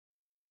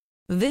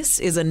This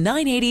is a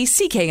 980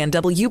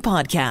 CKNW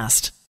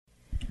podcast.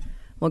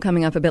 Well,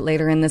 coming up a bit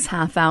later in this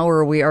half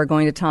hour, we are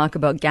going to talk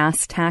about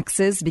gas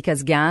taxes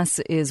because gas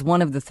is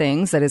one of the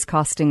things that is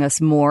costing us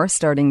more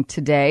starting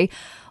today.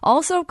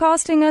 Also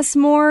costing us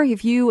more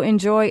if you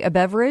enjoy a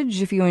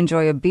beverage, if you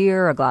enjoy a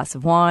beer, a glass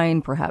of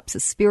wine, perhaps a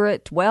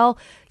spirit, well,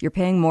 you're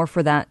paying more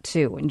for that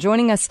too. And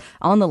joining us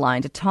on the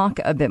line to talk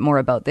a bit more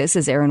about this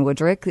is Aaron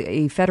Wudrick,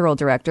 a federal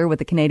director with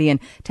the Canadian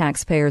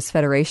Taxpayers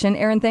Federation.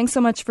 Aaron, thanks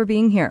so much for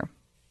being here.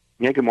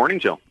 Yeah, good morning,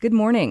 Jill. Good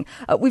morning.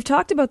 We've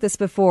talked about this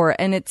before,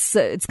 and it's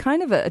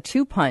kind of a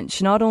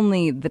two-punch. Not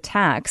only the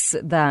tax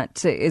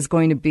that is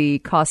going to be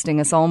costing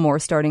us all more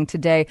starting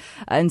today,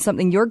 and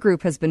something your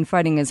group has been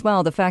fighting as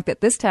well, the fact that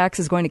this tax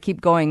is going to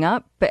keep going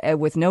up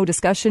with no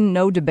discussion,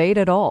 no debate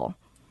at all.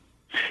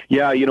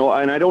 Yeah,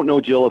 and I don't know,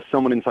 Jill, if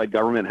someone inside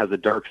government has a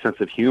dark sense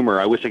of humor.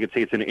 I wish I could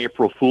say it's an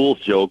April Fool's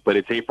joke, but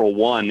it's April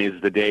 1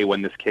 is the day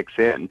when this kicks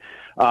in.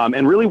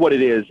 And really what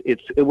it is,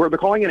 we're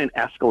calling it an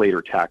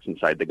escalator tax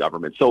inside the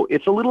government. So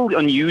it's a little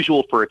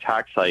unusual for a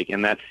tax hike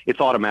in that it's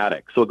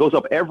automatic. So it goes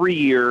up every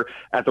year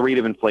at the rate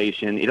of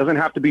inflation. It doesn't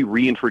have to be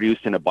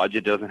reintroduced in a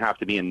budget. It doesn't have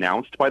to be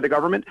announced by the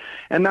government.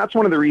 And that's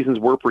one of the reasons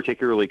we're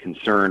particularly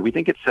concerned. We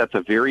think it sets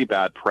a very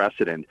bad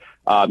precedent.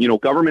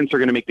 Governments are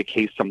going to make the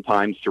case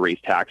sometimes to raise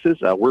taxes.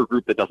 We're a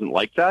group that doesn't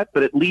like that,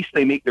 but at least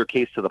they make their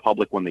case to the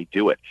public when they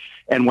do it.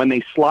 And when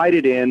they slide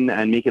it in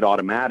and make it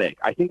automatic,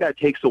 I think that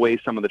takes away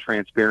some of the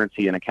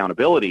transparency and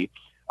accountability.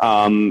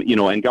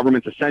 And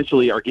governments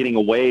essentially are getting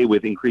away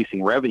with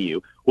increasing revenue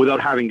without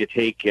having to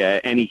take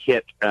any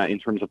hit in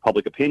terms of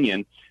public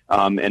opinion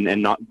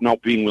and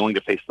not being willing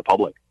to face the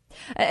public.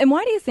 And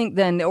why do you think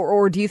then,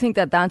 or do you think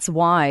that that's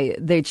why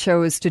they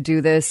chose to do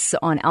this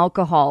on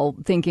alcohol,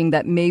 thinking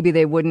that maybe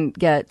they wouldn't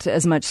get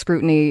as much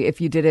scrutiny if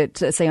you did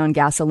it, say, on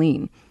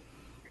gasoline?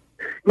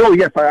 No,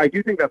 yes, I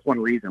do think that's one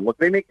reason. Look,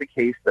 they make the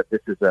case that this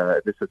is a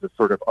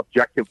sort of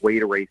objective way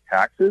to raise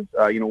taxes.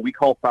 We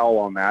call foul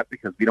on that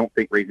because we don't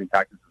think raising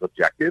taxes is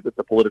objective. It's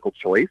a political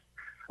choice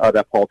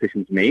that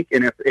politicians make.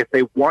 And if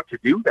they want to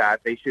do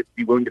that, they should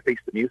be willing to face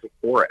the music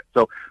for it.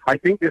 So I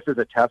think this is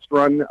a test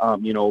run.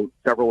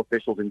 Several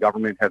officials in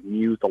government have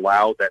mused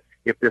aloud that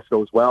if this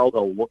goes well,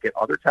 they'll look at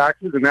other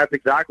taxes. And that's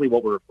exactly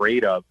what we're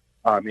afraid of,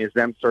 is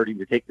them starting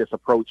to take this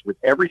approach with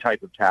every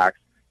type of tax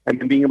and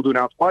then being able to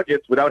announce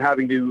budgets without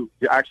having to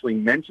actually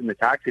mention the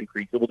tax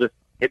increase. It will just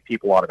hit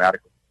people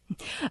automatically.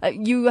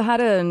 You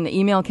had an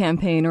email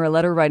campaign or a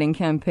letter writing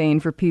campaign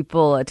for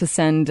people to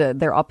send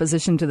their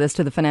opposition to this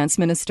to the finance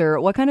minister.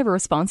 What kind of a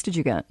response did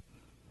you get?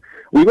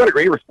 We've got a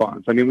great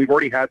response. I mean, we've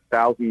already had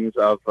thousands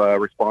of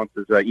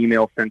responses,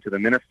 emails sent to the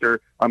minister.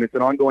 It's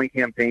an ongoing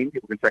campaign.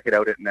 People can check it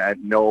out at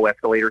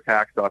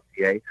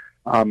noescalatortax.ca.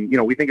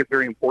 We think it's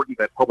very important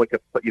that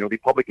the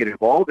public get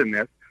involved in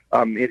this.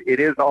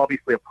 It is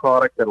obviously a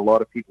product that a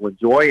lot of people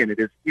enjoy, and it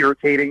is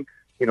irritating.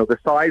 The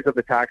size of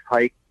the tax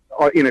hike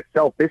in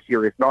itself this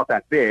year is not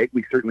that big.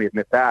 We certainly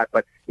admit that,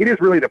 but it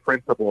is really the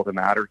principle of the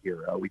matter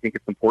here. We think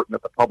it's important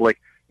that the public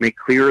make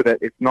clear that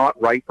it's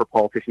not right for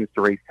politicians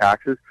to raise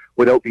taxes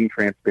without being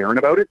transparent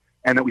about it,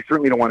 and that we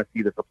certainly don't want to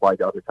see this applied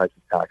to other types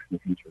of tax in the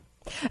future.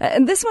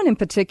 And this one in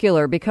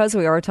particular, because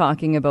we are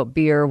talking about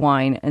beer,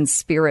 wine, and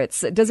spirits,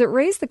 does it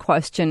raise the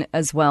question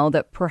as well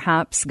that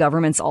perhaps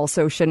governments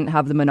also shouldn't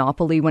have the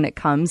monopoly when it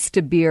comes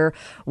to beer,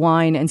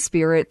 wine, and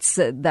spirits?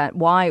 That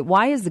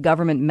why is the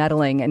government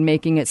meddling and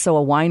making it so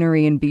a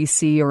winery in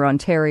BC or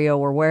Ontario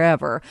or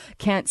wherever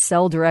can't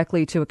sell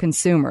directly to a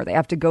consumer? They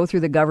have to go through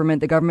the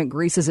government. The government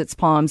greases its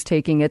palms,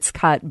 taking its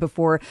cut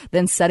before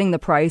then setting the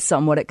price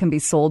on what it can be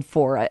sold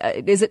for.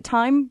 Is it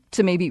time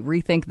to maybe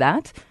rethink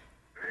that?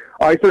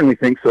 I certainly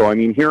think so. I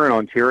mean, here in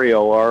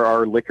Ontario,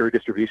 our liquor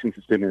distribution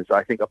system is,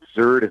 I think,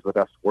 absurd is the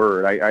best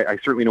word. I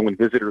certainly know when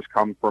visitors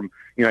come from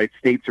the United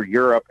States or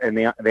Europe and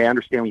they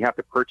understand we have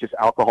to purchase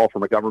alcohol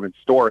from a government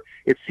store,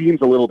 it seems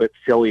a little bit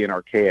silly and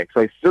archaic.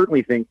 So I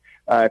certainly think,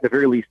 at the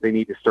very least, they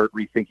need to start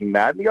rethinking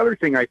that. And the other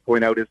thing I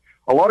point out is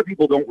a lot of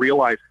people don't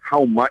realize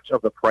how much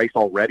of the price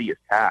already is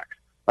taxed.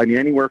 I mean,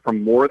 anywhere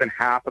from more than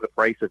half of the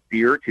price of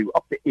beer to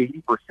up to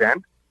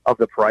 80% of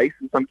the price,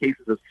 in some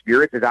cases of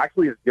spirits, is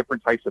actually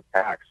different types of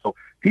tax. So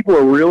people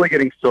are really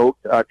getting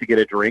soaked to get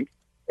a drink.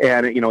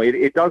 And,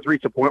 it does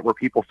reach a point where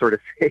people sort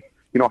of say,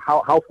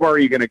 how far are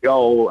you going to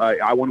go?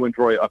 I want to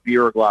enjoy a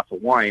beer or a glass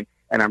of wine.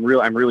 And I'm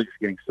really just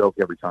getting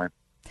soaked every time.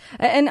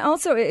 And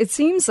also, it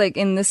seems like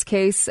in this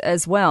case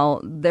as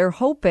well, they're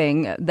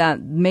hoping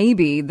that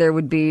maybe there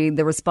would be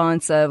the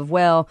response of,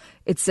 well,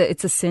 it's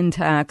a sin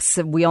tax.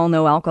 We all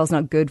know alcohol's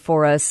not good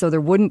for us, so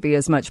there wouldn't be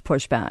as much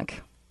pushback.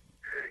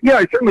 Yeah,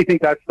 I certainly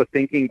think that's the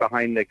thinking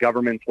behind the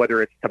government,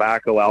 whether it's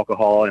tobacco,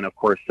 alcohol, and of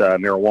course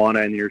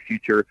marijuana in the near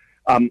future.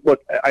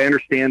 Look, I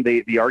understand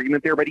the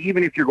argument there, but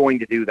even if you're going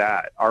to do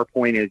that, our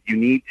point is you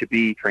need to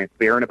be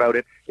transparent about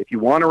it. If you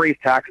want to raise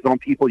taxes on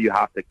people, you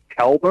have to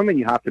tell them and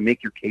you have to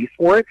make your case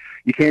for it.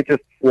 You can't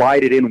just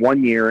slide it in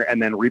one year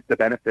and then reap the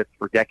benefits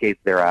for decades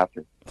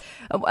thereafter.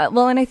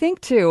 Well, and I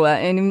think, too,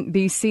 in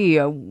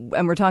BC,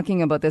 and we're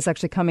talking about this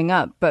actually coming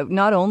up, but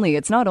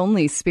it's not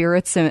only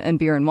spirits and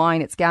beer and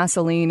wine, it's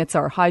gasoline, it's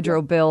our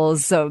hydro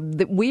bills. So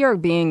we are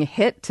being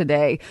hit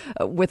today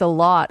with a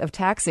lot of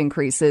tax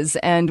increases.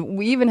 And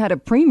we even had a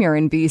premier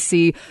in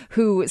BC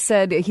who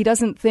said he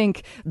doesn't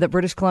think that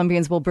British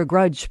Columbians will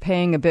begrudge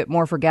paying a bit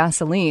more for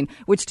gasoline,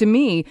 which to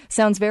me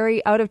sounds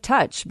very out of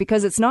touch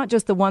because it's not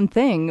just the one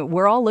thing.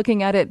 We're all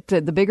looking at it,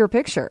 the bigger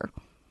picture.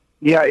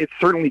 Yeah, it's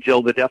certainly,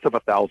 Jill, the death of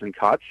 1,000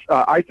 cuts.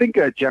 I think,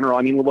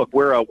 look,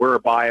 we're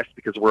biased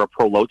because we're a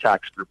pro-low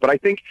tax group, but I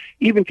think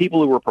even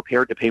people who are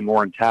prepared to pay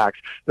more in tax,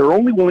 they're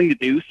only willing to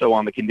do so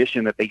on the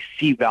condition that they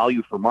see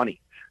value for money.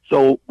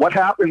 So what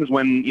happens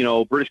when,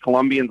 British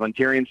Columbians,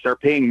 Ontarians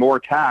start paying more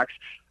tax,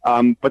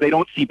 but they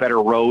don't see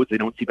better roads, they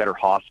don't see better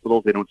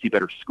hospitals, they don't see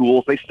better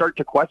schools. They start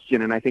to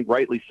question, and I think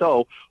rightly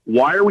so,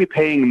 why are we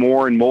paying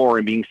more and more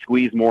and being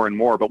squeezed more and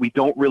more, but we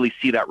don't really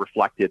see that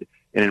reflected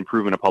in an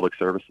improvement of public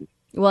services?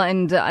 Well,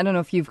 and I don't know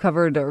if you've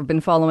covered or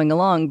been following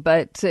along,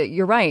 but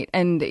you're right.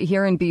 And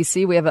here in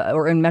BC,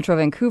 or in Metro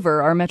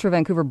Vancouver, our Metro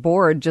Vancouver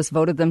board just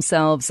voted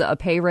themselves a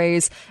pay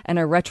raise and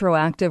a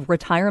retroactive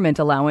retirement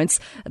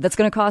allowance that's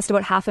going to cost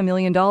about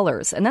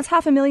 $500,000. And that's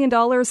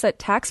 $500,000 that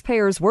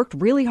taxpayers worked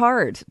really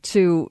hard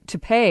to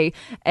pay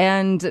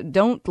and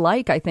don't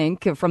like, I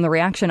think, from the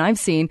reaction I've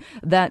seen,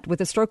 that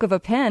with a stroke of a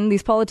pen,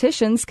 these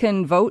politicians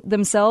can vote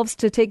themselves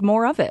to take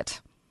more of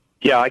it.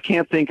 Yeah, I've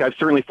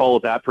certainly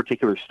followed that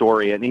particular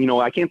story. And,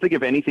 I can't think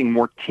of anything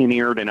more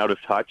tin-eared and out of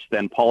touch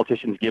than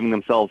politicians giving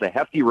themselves a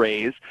hefty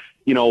raise,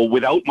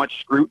 without much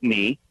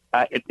scrutiny.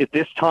 At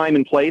this time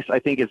and place, I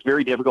think it's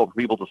very difficult for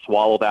people to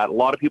swallow that. A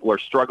lot of people are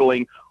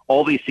struggling.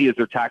 All they see is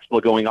their tax bill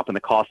going up and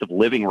the cost of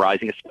living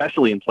rising,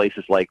 especially in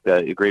places like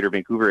the greater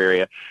Vancouver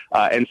area.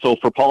 And so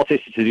for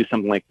politicians to do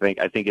something like that,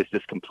 I think it's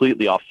just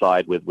completely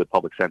offside with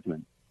public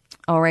sentiment.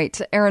 All right,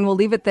 Aaron, we'll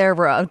leave it there.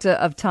 We're out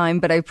of time,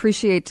 but I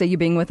appreciate you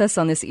being with us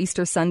on this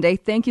Easter Sunday.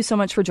 Thank you so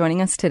much for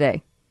joining us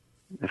today.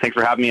 Thanks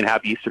for having me, and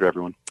happy Easter to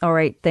everyone. All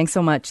right, thanks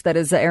so much. That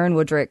is Aaron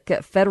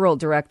Wudrick, Federal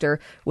Director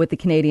with the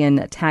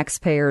Canadian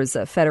Taxpayers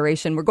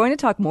Federation. We're going to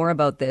talk more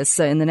about this.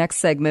 In the next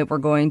segment, we're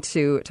going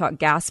to talk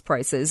gas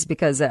prices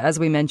because, as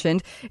we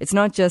mentioned, it's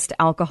not just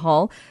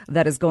alcohol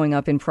that is going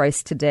up in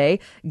price today.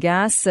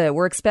 Gas,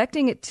 we're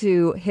expecting it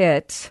to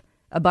hit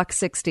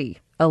 $1.60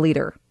 a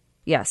litre.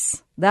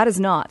 Yes, that is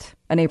not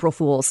an April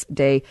Fool's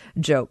Day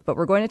joke, but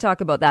we're going to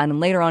talk about that. And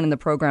later on in the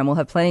program, we'll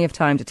have plenty of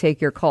time to take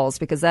your calls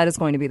because that is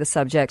going to be the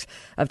subject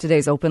of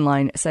today's open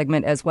line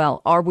segment as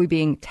well. Are we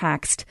being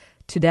taxed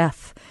to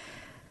death?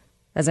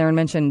 As Aaron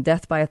mentioned,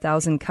 death by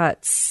 1,000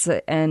 cuts.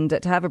 And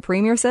to have a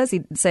premier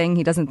saying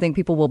he doesn't think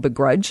people will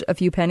begrudge a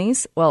few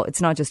pennies. Well,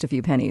 it's not just a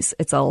few pennies.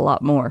 It's a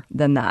lot more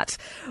than that.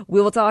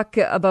 We will talk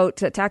about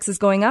taxes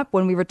going up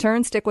when we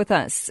return. Stick with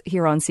us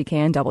here on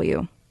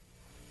CKNW.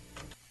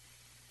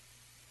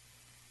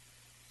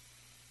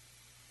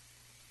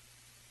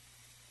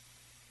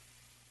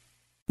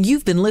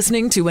 You've been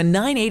listening to a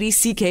 980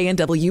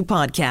 CKNW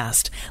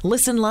podcast.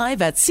 Listen live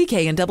at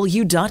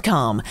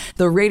cknw.com,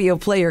 the Radio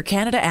Player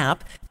Canada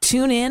app,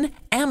 tune in,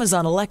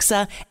 Amazon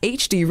Alexa,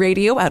 HD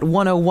Radio at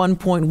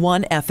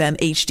 101.1 FM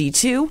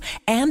HD2,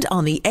 and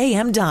on the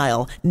AM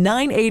dial,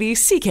 980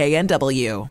 CKNW.